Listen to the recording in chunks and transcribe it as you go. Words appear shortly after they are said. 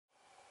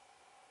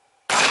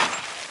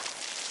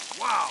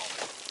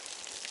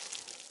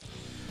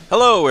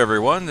Hello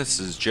everyone,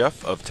 this is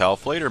Jeff of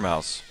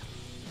Fledermaus.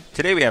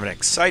 Today we have an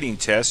exciting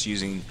test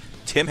using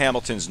Tim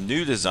Hamilton's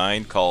new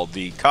design called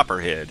the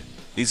Copperhead.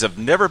 These have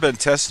never been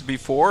tested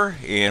before,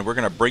 and we're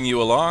going to bring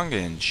you along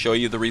and show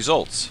you the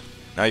results.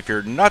 Now if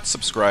you're not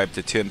subscribed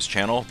to Tim's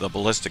channel, the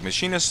Ballistic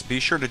Machinist,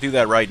 be sure to do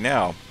that right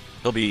now.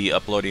 He'll be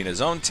uploading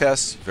his own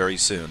tests very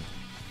soon.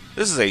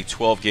 This is a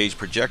 12 gauge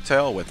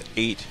projectile with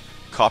 8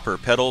 copper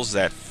petals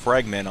that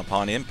fragment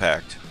upon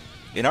impact.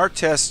 In our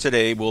test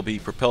today, we'll be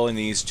propelling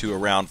these to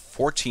around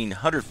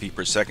 1400 feet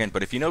per second,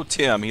 but if you know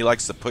Tim, he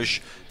likes to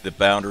push the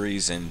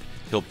boundaries and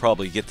he'll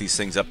probably get these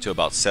things up to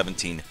about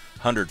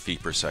 1700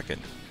 feet per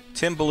second.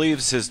 Tim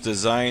believes his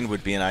design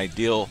would be an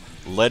ideal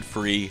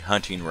lead-free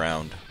hunting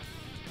round.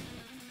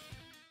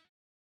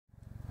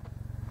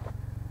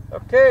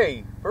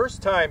 Okay,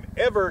 first time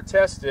ever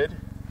tested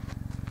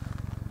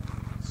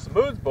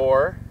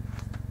smoothbore.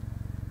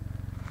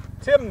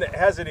 Tim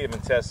hasn't even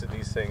tested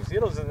these things. He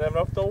doesn't even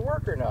know if they'll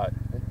work or not.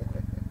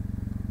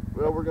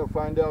 Well, we're going to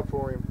find out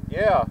for him.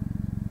 Yeah.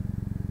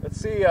 Let's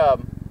see, how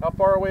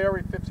far away are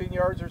we? 15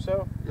 yards or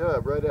so? Yeah,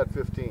 right at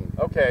 15.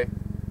 Okay.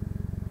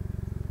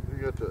 We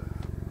got the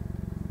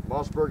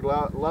Mossberg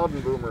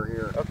Loudenboomer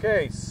here.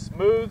 Okay,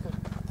 smooth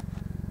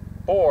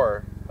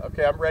bore.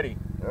 Okay, I'm ready.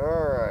 All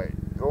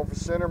right, go for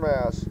center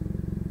mass.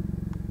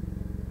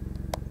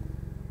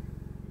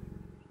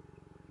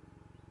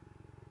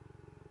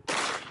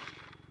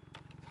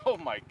 Oh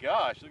my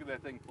gosh, look at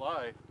that thing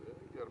fly.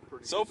 Yeah,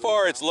 so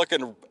far it's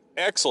looking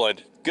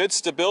excellent. Good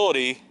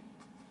stability.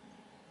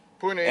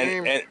 Point of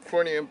aim,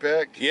 point of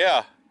impact.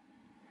 Yeah.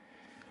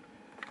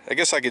 I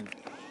guess I could...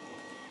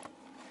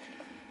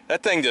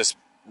 That thing just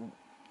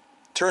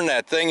turned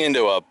that thing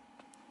into a...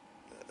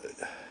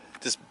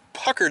 Just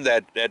puckered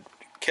that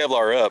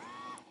Kevlar up.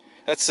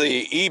 That's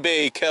the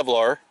eBay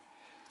Kevlar.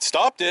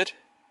 Stopped it.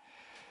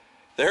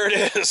 There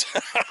it is.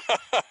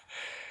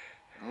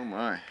 Oh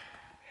my.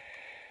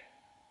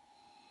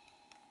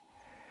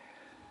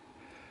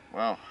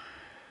 Wow.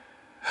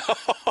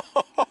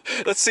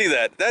 Let's see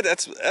that.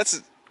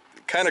 That's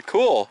kind of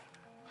cool.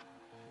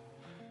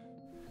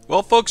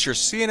 Well, folks, you're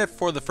seeing it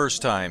for the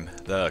first time.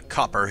 The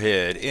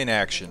Copperhead in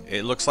action.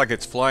 It looks like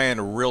it's flying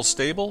real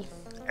stable.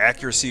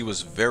 Accuracy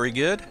was very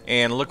good.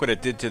 And look what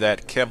it did to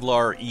that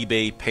Kevlar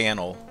eBay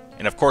panel.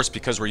 And of course,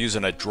 because we're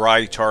using a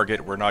dry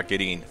target, we're not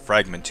getting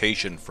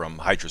fragmentation from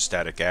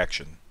hydrostatic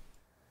action.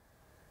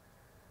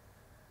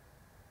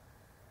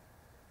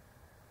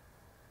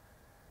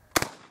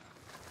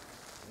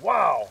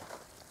 Wow.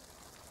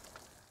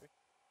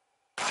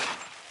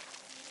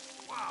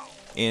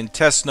 In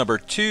test number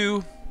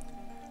 2,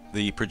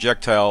 the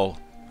projectile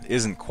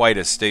isn't quite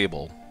as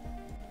stable.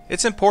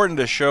 It's important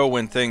to show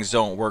when things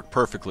don't work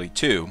perfectly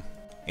too,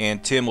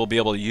 and Tim will be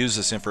able to use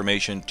this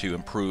information to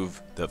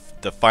improve the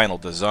final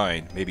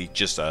design, maybe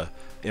just a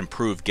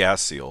improved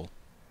gas seal.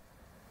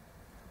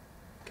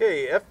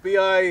 Okay,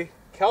 FBI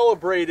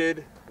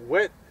calibrated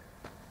wet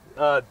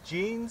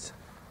jeans.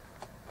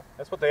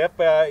 That's what the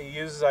FBI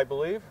uses, I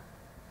believe.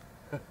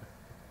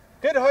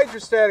 Good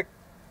hydrostatic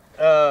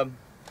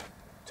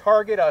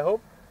target, I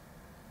hope.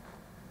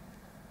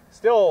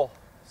 Still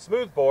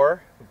smooth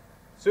bore.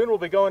 Soon we'll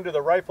be going to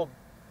the rifled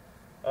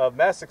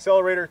mass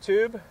accelerator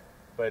tube,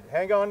 but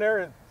hang on there.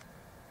 If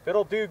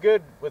it'll do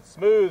good with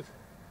smooth,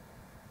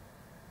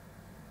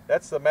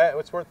 that's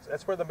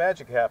where the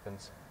magic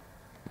happens.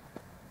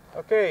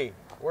 Okay,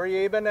 where are you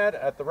aiming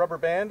at the rubber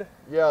band?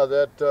 Yeah,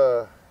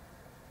 that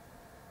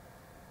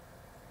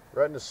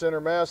right in the center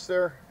mass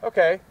there.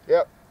 Okay.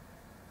 Yep.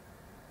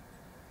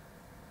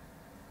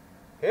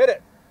 Hit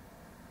it.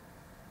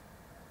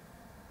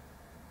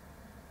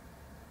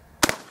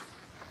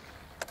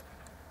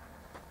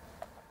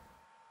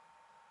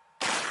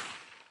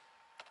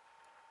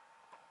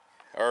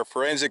 Our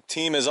forensic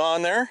team is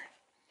on there.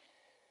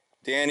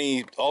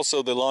 Danny,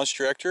 also the launch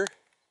director,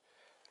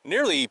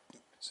 nearly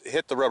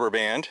hit the rubber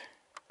band.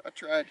 I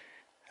tried.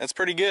 That's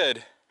pretty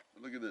good.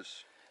 Look at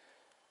this.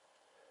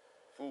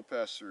 Full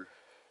pass through.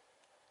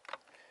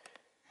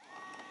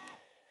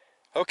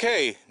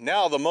 Okay,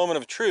 now the moment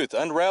of truth.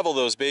 Unravel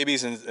those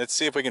babies and let's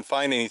see if we can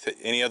find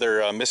any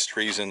other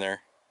mysteries in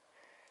there.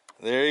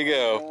 There you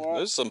go. You know,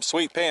 there's some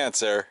sweet pants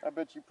there. I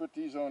bet you put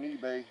these on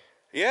eBay.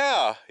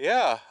 Yeah,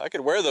 I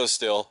could wear those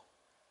still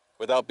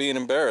without being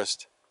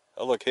embarrassed.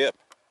 I'll look hip.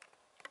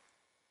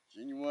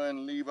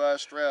 Genuine Levi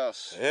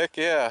Strauss. Heck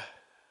yeah.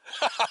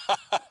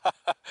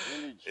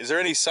 Is there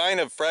any sign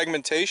of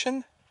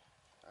fragmentation?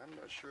 I'm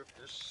not sure if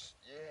this...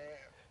 Yeah.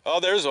 Oh,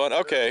 there's one.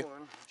 Okay. There's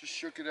one. Just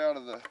shook it out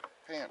of the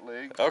pant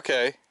leg.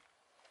 Okay.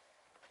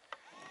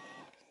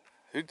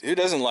 Who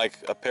doesn't like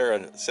a pair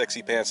of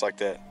sexy pants like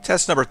that?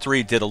 Test number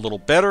 3 did a little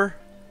better,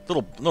 a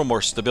little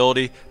more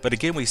stability, but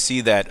again we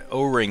see that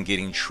O-ring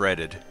getting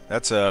shredded.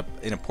 That's an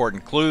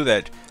important clue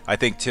that I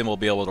think Tim will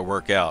be able to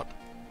work out.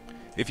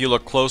 If you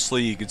look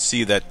closely, you can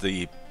see that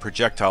the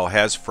projectile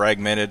has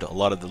fragmented. A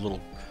lot of the little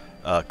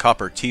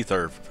copper teeth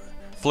are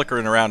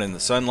flickering around in the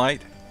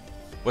sunlight.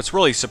 What's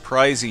really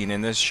surprising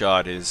in this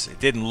shot is it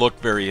didn't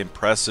look very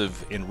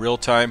impressive in real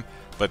time,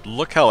 but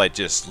look how it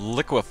just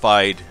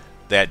liquefied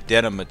that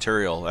denim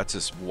material. That's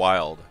just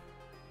wild.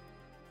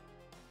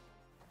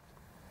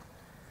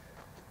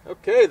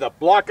 Okay, the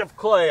block of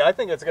clay. I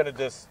think it's going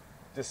to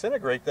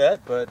disintegrate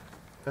that, but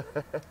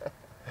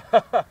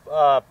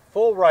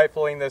full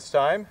rifling this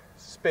time.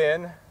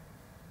 Spin.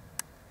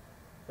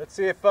 Let's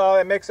see if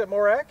it makes it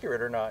more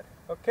accurate or not.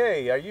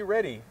 Okay, are you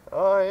ready?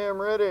 I am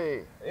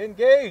ready.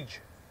 Engage.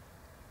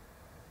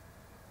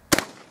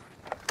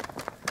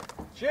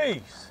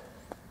 Jeez.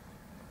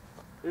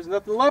 There's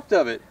nothing left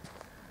of it.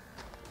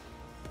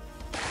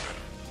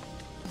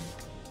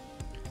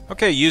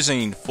 Okay,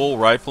 using full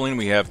rifling,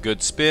 we have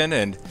good spin,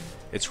 and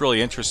it's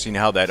really interesting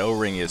how that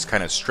O-ring is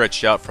kind of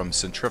stretched out from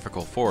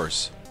centrifugal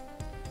force.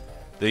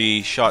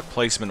 The shot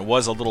placement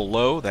was a little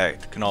low.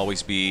 That can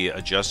always be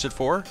adjusted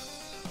for.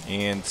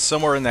 And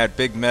somewhere in that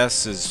big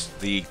mess is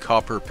the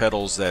copper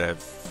petals that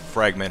have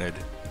fragmented.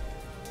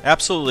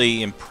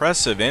 Absolutely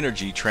impressive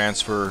energy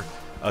transfer,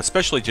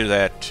 especially to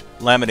that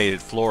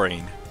laminated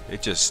flooring.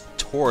 It just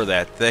tore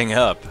that thing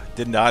up.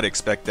 Did not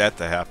expect that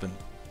to happen.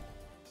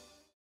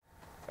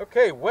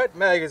 Okay, wet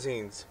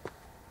magazines.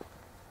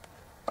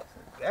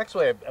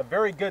 Actually, a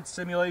very good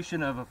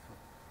simulation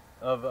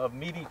of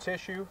meaty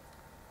tissue.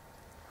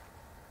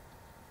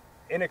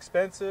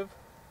 Inexpensive,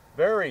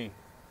 very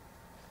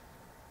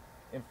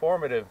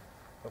informative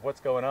of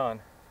what's going on.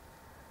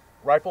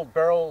 Rifled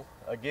barrel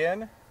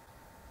again.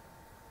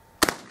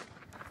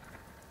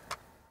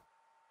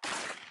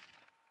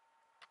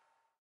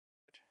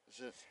 Is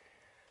it?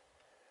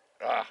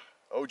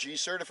 OG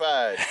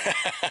certified.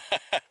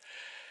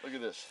 Look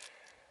at this.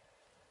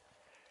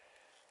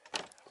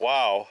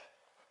 Wow.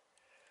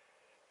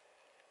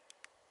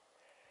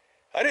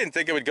 I didn't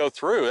think it would go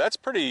through. That's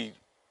pretty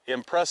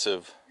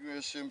impressive.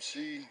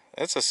 USMC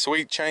That's a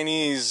sweet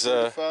Chinese,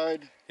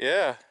 certified.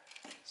 yeah,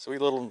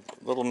 sweet little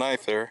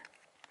knife there.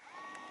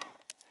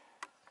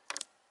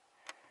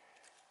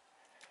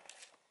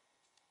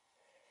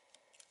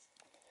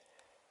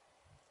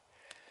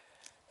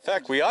 In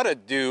fact, we ought to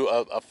do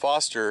a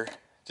Foster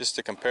just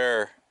to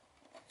compare.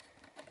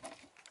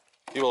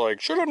 People are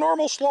like, shoot a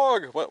normal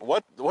slug.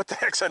 What the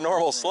heck's a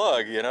normal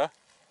slug, you know?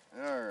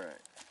 All right.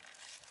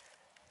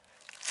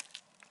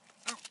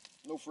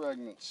 No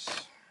fragments.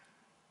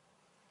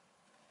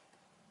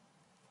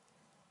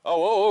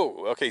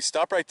 Oh, okay,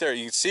 stop right there.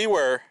 You can see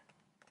where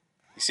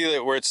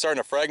where it's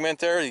starting to fragment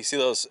there? You see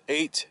those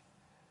 8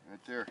 Right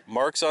there.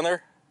 marks on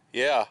there?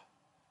 Yeah.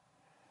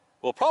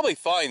 We'll probably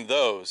find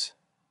those.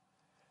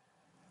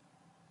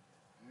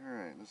 All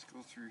right, let's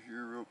go through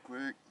here real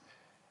quick.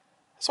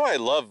 That's why I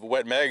love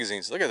wet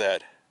magazines. Look at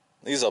that.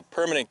 These are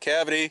permanent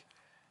cavity,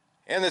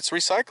 and it's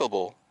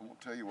recyclable. I won't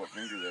tell you what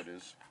finger that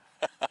is.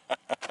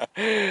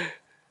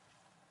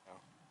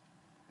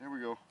 There we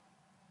go.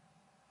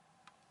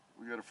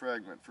 We got a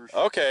fragment. First,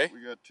 Okay.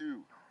 We got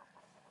 2.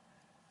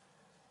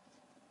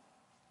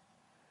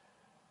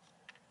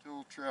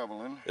 Still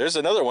traveling. There's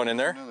another one in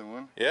there. Another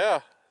one.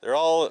 Yeah, they're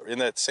all in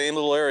that same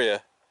little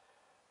area.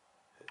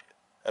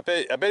 I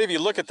bet if you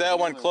look at that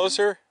one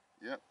closer.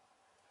 Yep.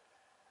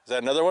 Is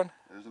that another one?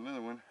 There's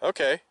another one.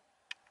 Okay.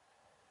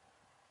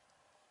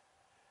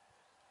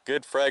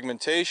 Good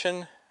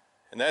fragmentation.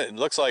 And that, it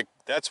looks like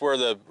that's where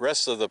the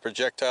rest of the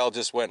projectile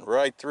just went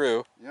right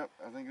through. Yep,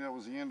 I think that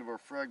was the end of our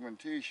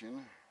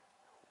fragmentation.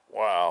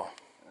 Wow.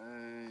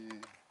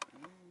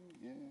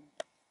 Yeah.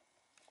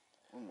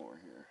 One more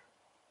here.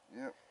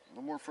 Yep,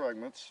 no more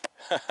fragments.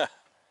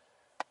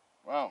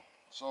 Wow.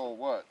 So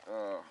what?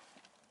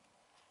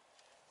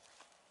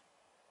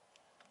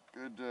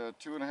 Good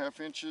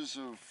 2.5 inches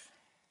of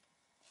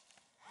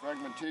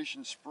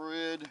fragmentation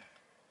spread.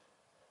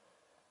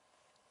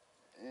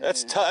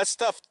 That's tough. That's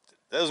tough.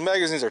 Those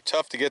magazines are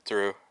tough to get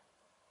through.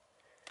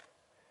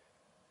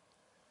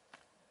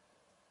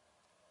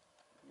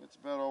 That's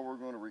about all we're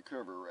going to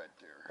recover right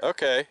there.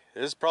 Okay.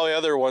 There's probably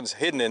other ones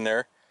hidden in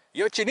there.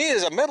 What you need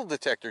is a metal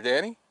detector,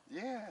 Danny.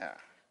 Yeah.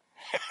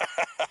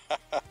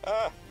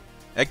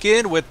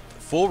 Again, with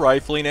full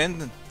rifling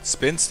and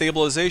spin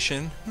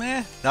stabilization,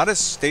 not as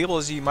stable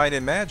as you might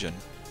imagine.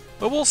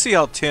 But we'll see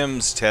how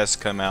Tim's tests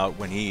come out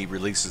when he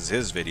releases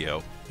his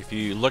video. If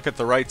you look at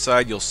the right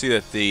side, you'll see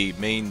that the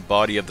main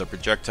body of the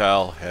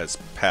projectile has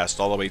passed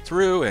all the way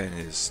through and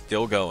is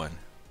still going.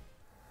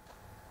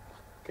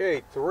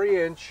 Okay,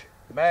 3-inch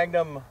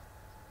Magnum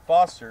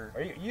Foster.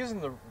 Are you using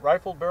the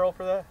rifled barrel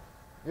for that?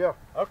 Yeah,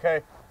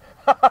 Okay.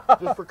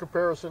 just for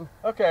comparison.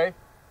 Okay.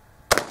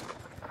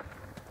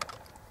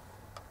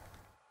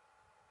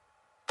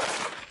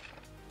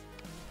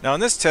 Now in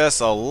this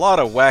test, a lot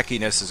of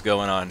wackiness is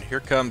going on. Here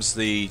comes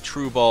the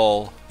True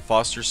Ball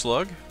Foster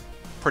slug.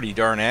 Pretty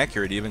darn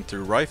accurate even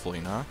through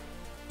rifling, huh?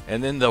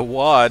 And then the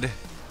wad,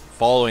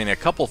 following a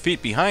couple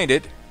feet behind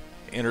it,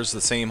 enters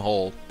the same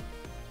hole.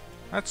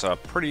 That's a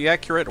pretty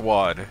accurate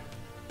wad.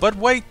 But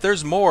wait,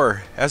 there's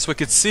more. As we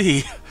could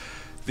see,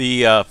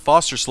 the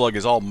Foster slug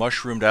is all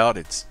mushroomed out.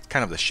 It's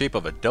kind of the shape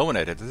of a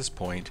donut at this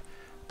point,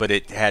 but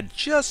it had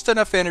just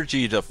enough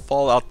energy to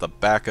fall out the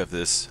back of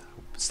this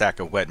stack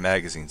of wet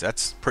magazines.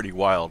 That's pretty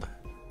wild.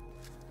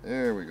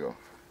 There we go.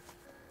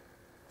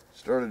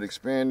 started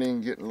expanding,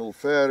 getting a little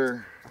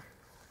fatter.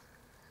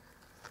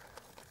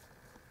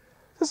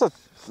 This is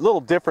a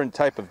little different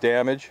type of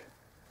damage.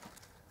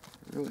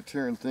 Really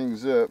tearing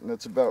things up, and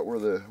that's about where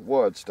the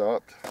wad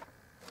stopped.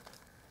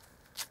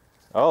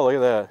 Oh, look at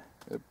that.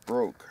 It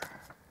broke.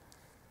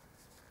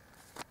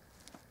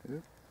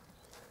 Yep.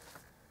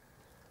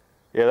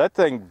 Yeah, that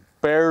thing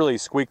barely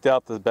squeaked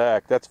out the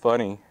back. That's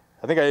funny.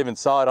 I think I even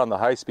saw it on the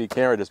high-speed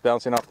camera just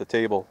bouncing off the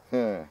table.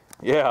 Huh.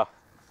 Yeah.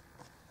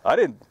 I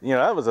didn't, you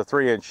know, that was a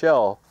 3-inch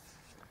shell.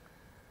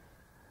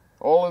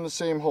 All in the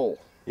same hole.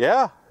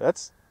 Yeah,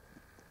 that's,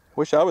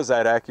 wish I was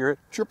that accurate.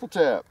 Triple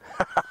tap.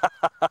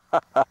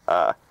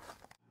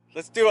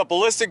 Let's do a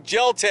ballistic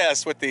gel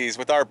test with these,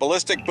 with our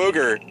ballistic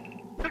booger.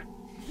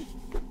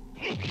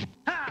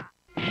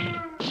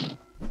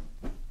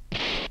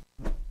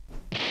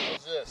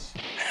 How's this?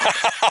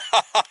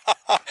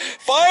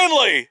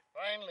 Finally!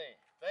 Finally.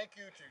 Thank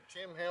you to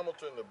Tim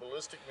Hamilton, the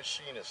Ballistic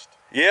Machinist.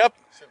 Yep.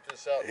 Sent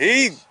this out.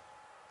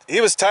 He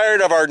was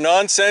tired of our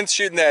nonsense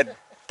shooting that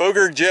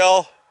booger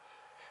gel,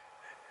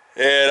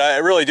 and I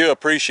really do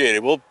appreciate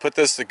it. We'll put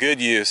this to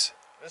good use.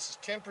 This is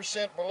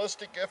 10%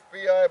 ballistic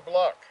FBI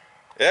block.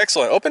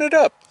 Excellent. Open it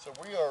up. So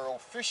we are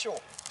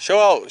official.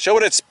 Show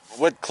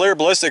what clear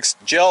ballistics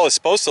gel is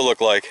supposed to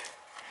look like.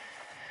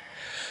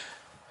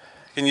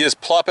 Can you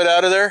just plop it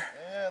out of there?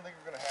 Yeah, I think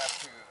we're gonna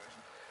have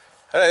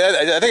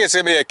to. I think it's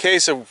gonna be a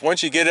case of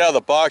once you get it out of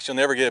the box, you'll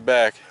never get it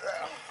back.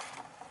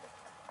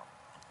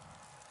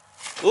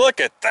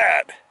 Look at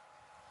that!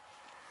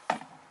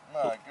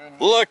 My goodness.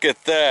 Look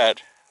at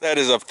that! That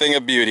is a thing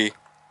of beauty.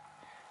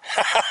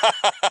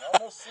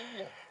 Almost see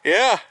you.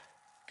 Yeah.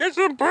 Get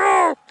some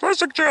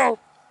plastic gel.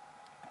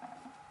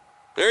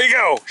 There you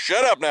go.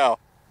 Shut up now.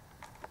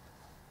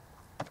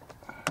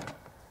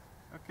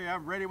 Okay,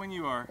 I'm ready when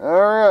you are.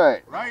 All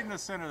right. Right in the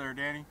center there,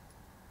 Danny.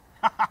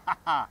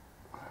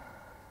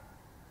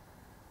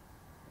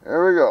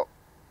 There we go.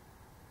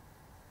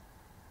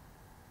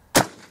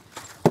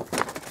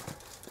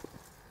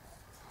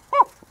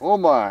 Oh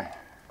my.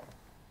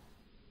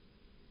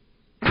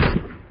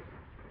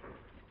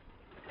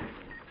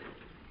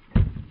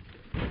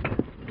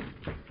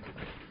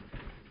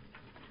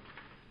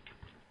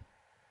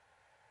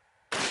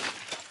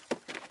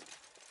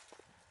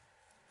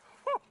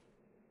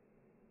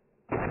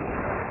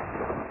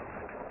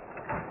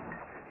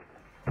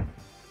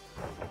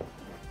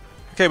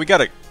 Okay, we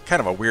got a kind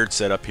of a weird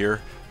setup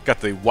here. Got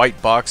the white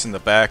box in the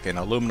back and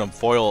aluminum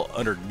foil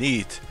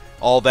underneath.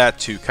 All that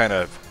to kind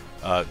of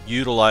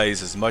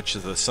utilize as much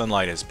of the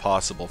sunlight as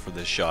possible for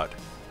this shot.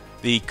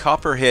 The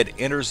Copperhead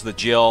enters the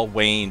gel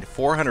weighing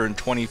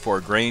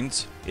 424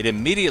 grains. It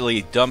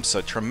immediately dumps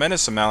a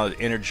tremendous amount of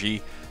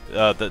energy.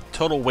 The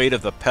total weight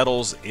of the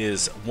petals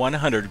is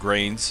 100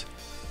 grains.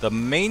 The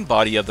main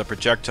body of the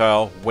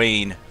projectile,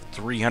 weighing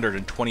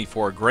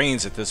 324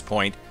 grains at this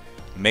point,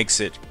 makes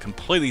it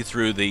completely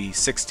through the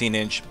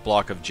 16-inch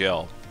block of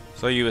gel.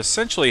 So you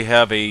essentially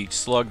have a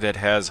slug that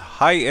has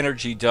high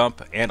energy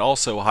dump and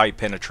also high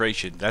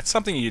penetration. That's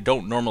something you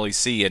don't normally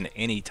see in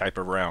any type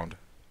of round.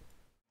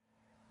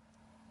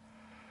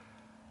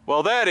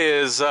 Well, that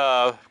is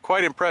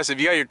quite impressive.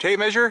 You got your tape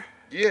measure?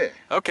 Yeah.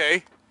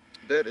 Okay.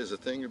 That is a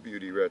thing of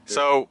beauty right there.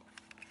 So,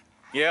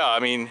 yeah, I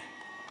mean,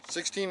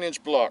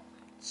 16-inch block,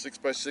 6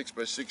 by 6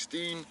 by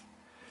 16,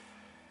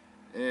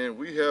 and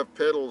we have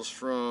petals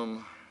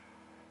from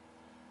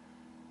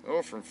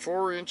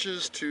 4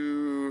 inches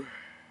to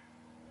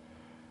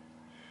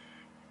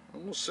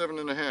almost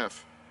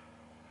 7.5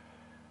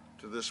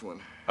 to this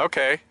one.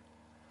 okay.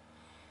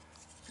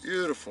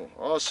 Beautiful,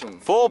 awesome.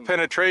 Full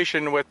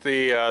penetration with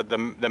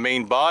the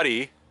main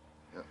body.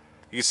 Yep.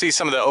 You can see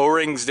some of the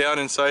O-rings down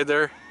inside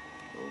there.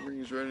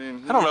 O-rings right in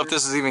here. I don't know if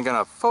this is even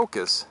gonna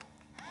focus.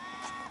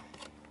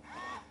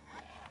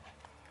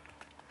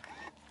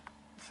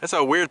 That's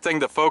a weird thing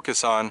to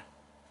focus on.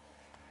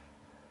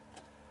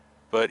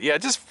 But yeah,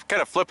 just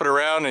kind of flip it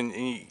around and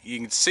you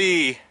can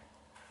see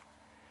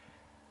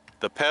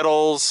the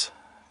petals,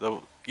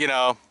 you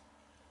know.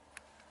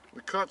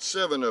 We caught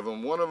 7 of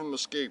them. 1 of them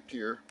escaped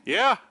here.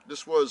 Yeah.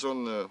 This was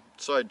on the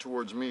side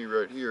towards me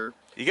right here.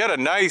 You got a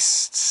nice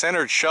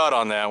centered shot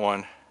on that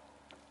one.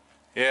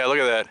 Yeah, look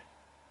at that.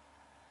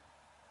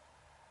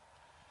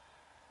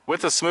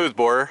 With a smooth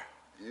bore.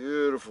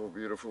 Beautiful,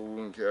 beautiful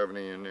wound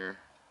cavity in there.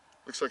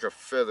 Looks like a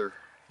feather.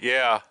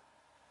 Yeah.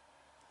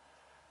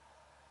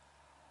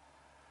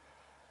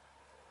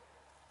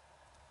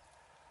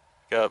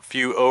 Got a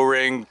few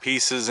O-ring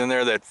pieces in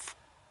there that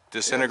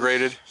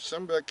disintegrated. Yeah,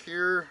 some back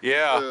here.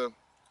 Yeah. If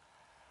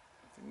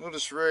you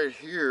notice right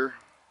here,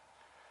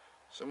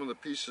 some of the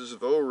pieces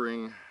of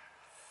O-ring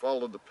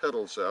followed the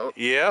petals out.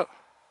 Yeah.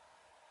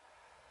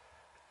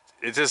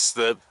 It just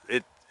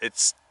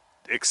it's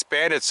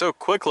expanded so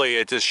quickly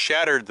it just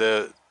shattered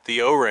the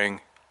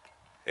O-ring.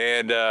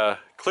 And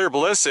Clear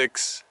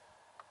Ballistics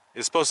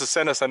is supposed to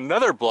send us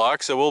another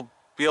block, so we'll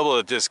be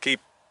able to just keep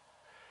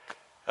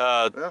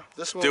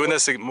this one doing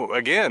this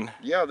again.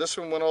 Yeah, this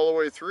one went all the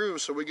way through,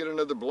 so we get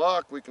another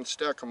block, we can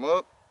stack them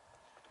up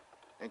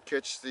and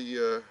catch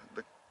the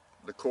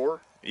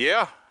core.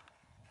 Yeah.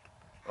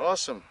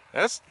 Awesome.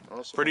 That's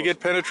Awesome. pretty good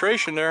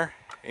penetration there.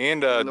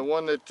 And the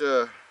one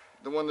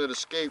that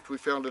escaped, we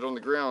found it on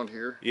the ground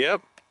here.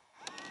 yep.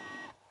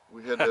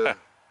 We had to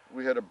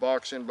we had a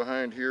box in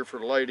behind here for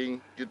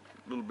lighting, get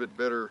a little bit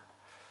better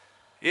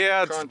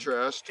Yeah,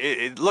 contrast.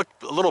 it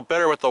looked a little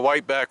better with the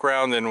white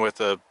background than with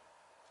the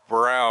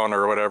brown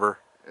or whatever.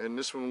 And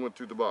this one went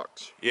through the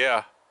box.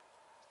 Yeah.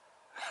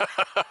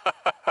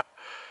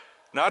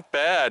 Not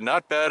bad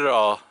at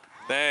all.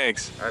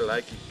 Thanks. I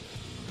like it.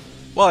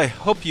 Well, I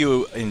hope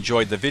you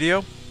enjoyed the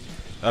video.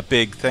 A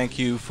big thank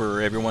you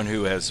for everyone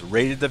who has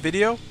rated the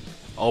video.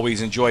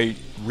 Always enjoy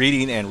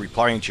reading and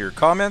replying to your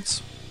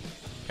comments.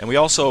 And we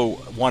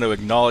also want to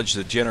acknowledge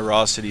the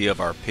generosity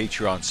of our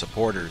Patreon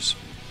supporters.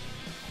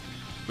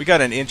 We got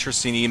an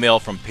interesting email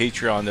from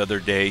Patreon the other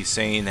day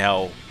saying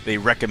how they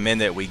recommend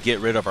that we get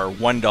rid of our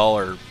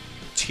 $1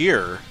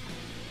 tier.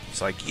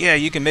 It's like, yeah,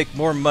 you can make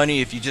more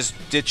money if you just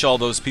ditch all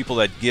those people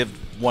that give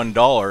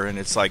 $1. And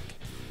it's like,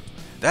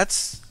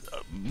 that's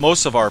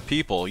most of our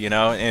people, you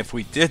know, and if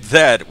we did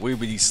that, we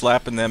would be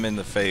slapping them in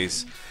the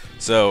face.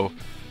 So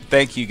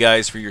thank you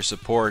guys for your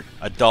support.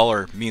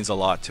 $1 means a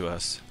lot to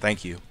us.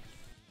 Thank you.